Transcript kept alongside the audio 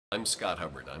I'm Scott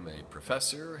Hubbard. I'm a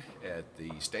professor at the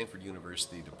Stanford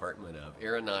University Department of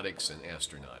Aeronautics and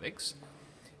Astronautics,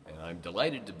 and I'm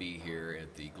delighted to be here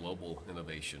at the Global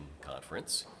Innovation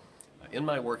Conference. In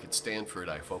my work at Stanford,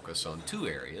 I focus on two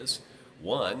areas.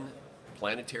 One,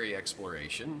 planetary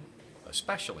exploration,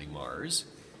 especially Mars,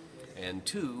 and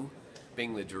two,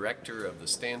 being the director of the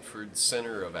Stanford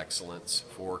Center of Excellence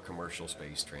for Commercial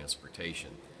Space Transportation.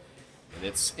 And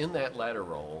it's in that latter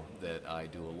role that I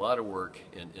do a lot of work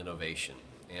in innovation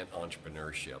and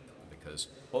entrepreneurship, because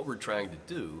what we're trying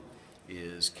to do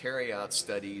is carry out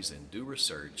studies and do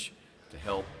research to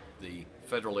help the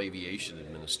Federal Aviation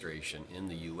Administration in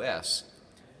the U.S.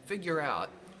 figure out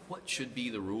what should be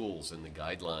the rules and the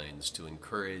guidelines to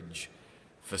encourage,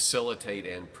 facilitate,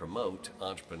 and promote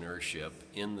entrepreneurship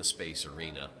in the space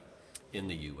arena in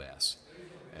the U.S.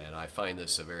 And I find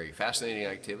this a very fascinating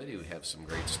activity. We have some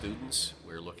great students.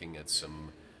 We're looking at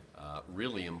some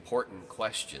really important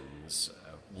questions.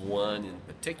 One in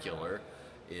particular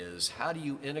is, how do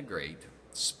you integrate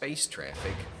space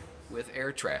traffic with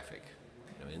air traffic?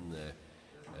 In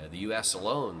the U.S.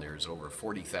 alone, there's over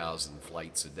 40,000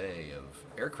 flights a day of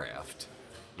aircraft.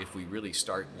 If we really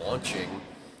start launching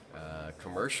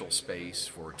commercial space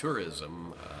for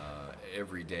tourism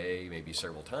every day, maybe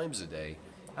several times a day,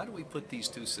 how do we put these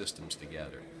two systems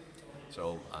together?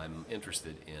 So I'm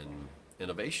interested in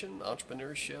innovation,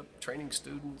 entrepreneurship, training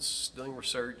students, doing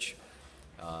research,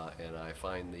 and I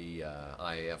find the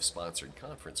IAF-sponsored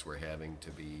conference we're having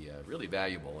to be really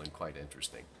valuable and quite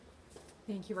interesting.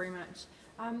 Thank you very much.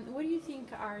 What do you think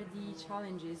are the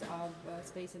challenges of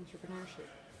space entrepreneurship?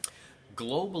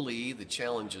 Globally, the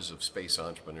challenges of space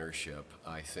entrepreneurship,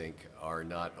 I think, are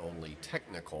not only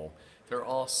technical, they're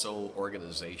also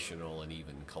organizational and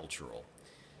even cultural.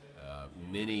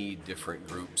 Many different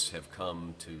groups have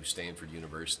come to Stanford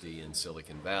University in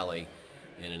Silicon Valley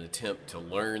in an attempt to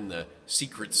learn the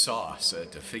secret sauce,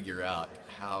 to figure out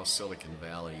how Silicon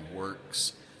Valley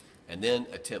works, and then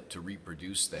attempt to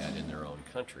reproduce that in their own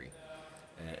country.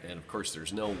 And of course,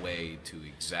 there's no way to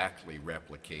exactly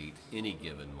replicate any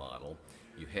given model.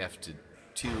 You have to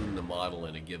tune the model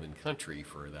in a given country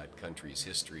for that country's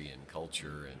history and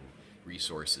culture and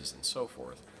resources and so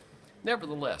forth.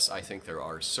 Nevertheless, I think there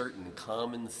are certain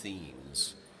common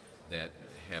themes that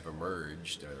have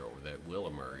emerged or that will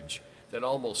emerge that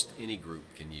almost any group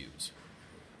can use.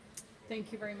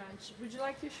 Thank you very much. Would you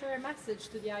like to share a message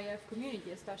to the IAF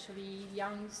community, especially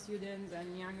young students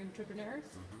and young entrepreneurs?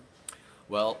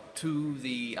 Well, to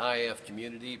the IAF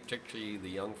community, particularly the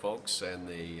young folks and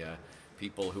the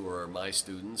people who are my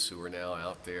students who are now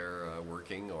out there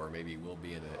working, or maybe will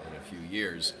be in a few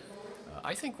years,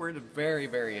 I think we're at a very,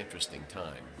 very interesting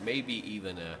time, maybe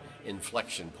even an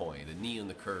inflection point, a knee in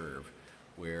the curve,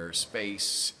 where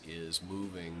space is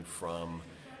moving from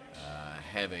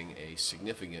having a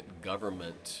significant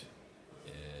government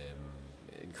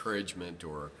encouragement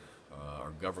or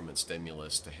government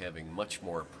stimulus to having much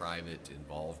more private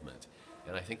involvement.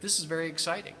 And I think this is very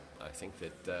exciting. I think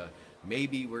that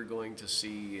maybe we're going to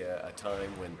see a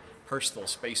time when personal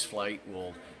space flight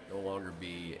will no longer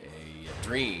be a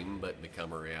dream but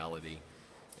become a reality.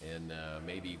 And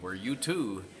maybe where you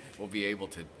too will be able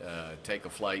to take a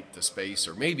flight to space,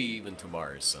 or maybe even to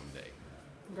Mars someday.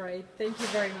 Great. Thank you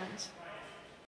very much.